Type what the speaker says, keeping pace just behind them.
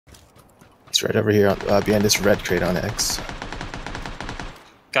He's right over here behind this red crate on X.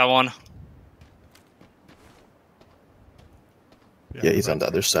 Got one. Yeah, he's on the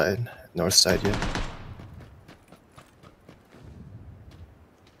other side, north side, yeah.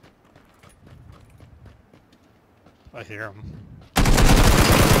 I hear him.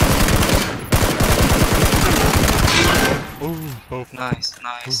 Ooh, both. Nice,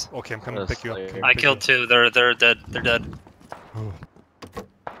 nice. Ooh, okay, I'm coming to pick you up. I killed two. They're dead. They're dead. Ooh.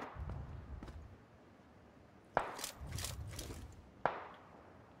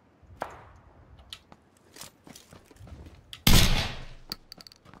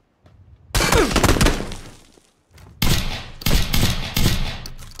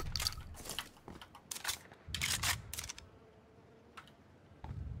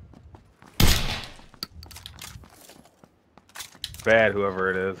 Bad,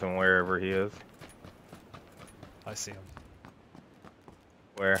 whoever it is and wherever he is. I see him.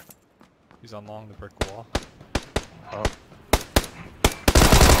 Where? He's along the brick wall. Oh.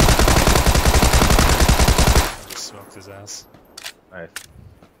 I just smoked his ass. Nice.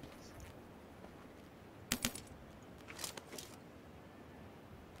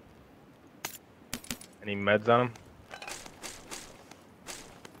 Any meds on him?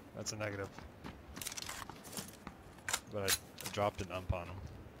 That's a negative. But I dropped an ump on him.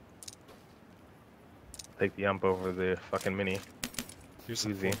 Take the ump over the fucking mini. Here's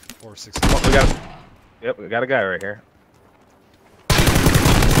easy. 460. Oh, we got. Yep, we got a guy right here.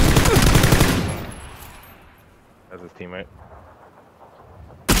 That's his teammate.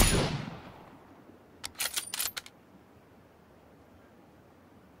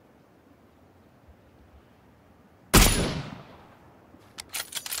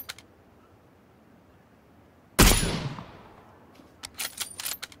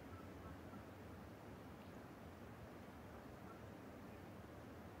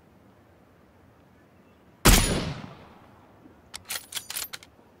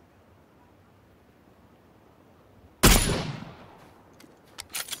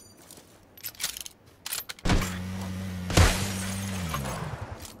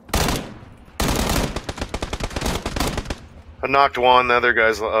 I knocked one, the other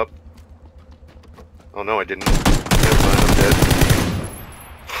guy's up. Oh no, I didn't. Never mind, I'm dead.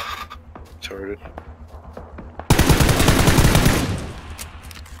 Retarded.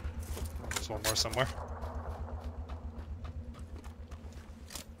 There's one more somewhere.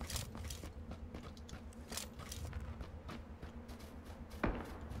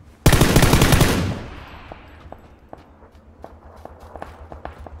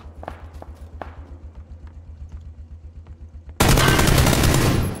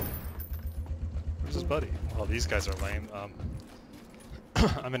 Where's his buddy? Oh, these guys are lame.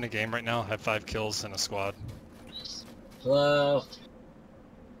 I'm in a game right now. I have 5 kills in a squad. Hello.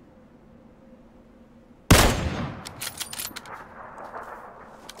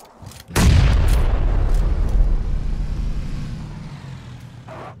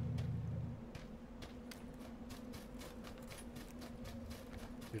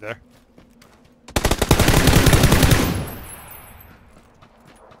 You there?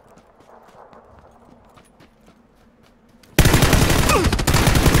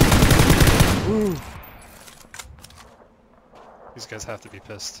 Ooh. These guys have to be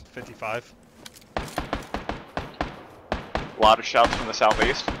pissed. 55. A lot of shots from the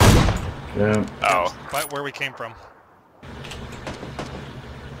southeast. Yeah. Oh. But where we came from.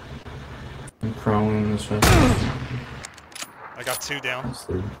 I'm crawling this way. I got 2 down. That's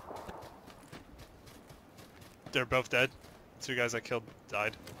the- They're both dead. 2 guys I killed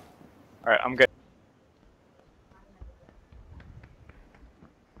died. Alright, I'm good.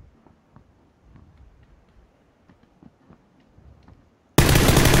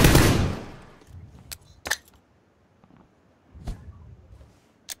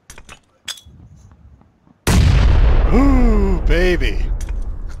 Ooh, baby.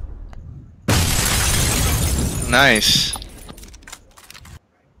 Nice.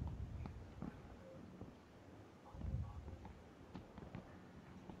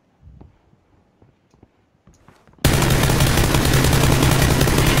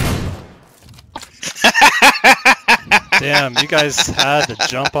 Damn, you guys had to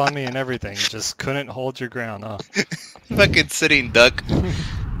jump on me and everything. You just couldn't hold your ground, huh? Fucking sitting duck.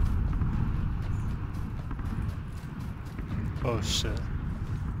 Oh shit.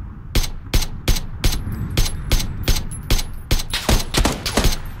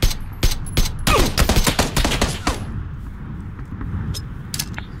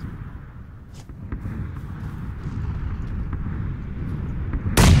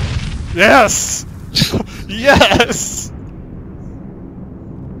 Yes! Yes!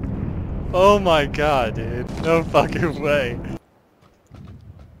 Oh my god, dude. No fucking way.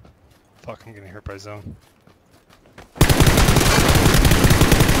 Fuck, I'm getting hurt by zone.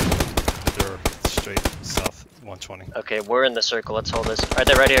 They're straight south 120. Okay, we're in the circle. Let's hold this. Alright,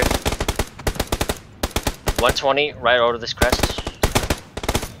 they're right here. 120, right over this crest.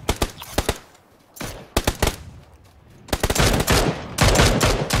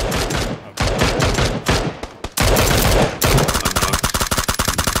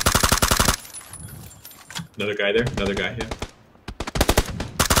 Another guy there. Another guy here.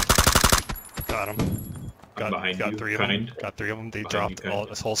 Got him. Behind Got you, three of kind. them. Got three of them. They Behind dropped you, all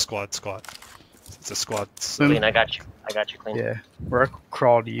kind. this whole squad. It's a squad. Clean, I got you. I got you, clean. Yeah, or I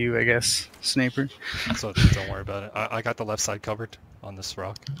crawl to you, I guess, Sniper. So don't worry about it. I got the left side covered on this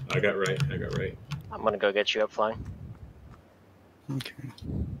rock. I got right. I got right. I'm gonna go get you up flying. Okay.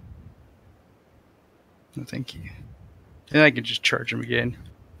 No, thank you. And I can just charge him again.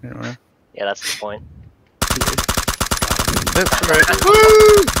 I don't know. Yeah, that's the point. That's right.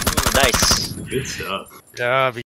 Nice. Good stuff. Yeah,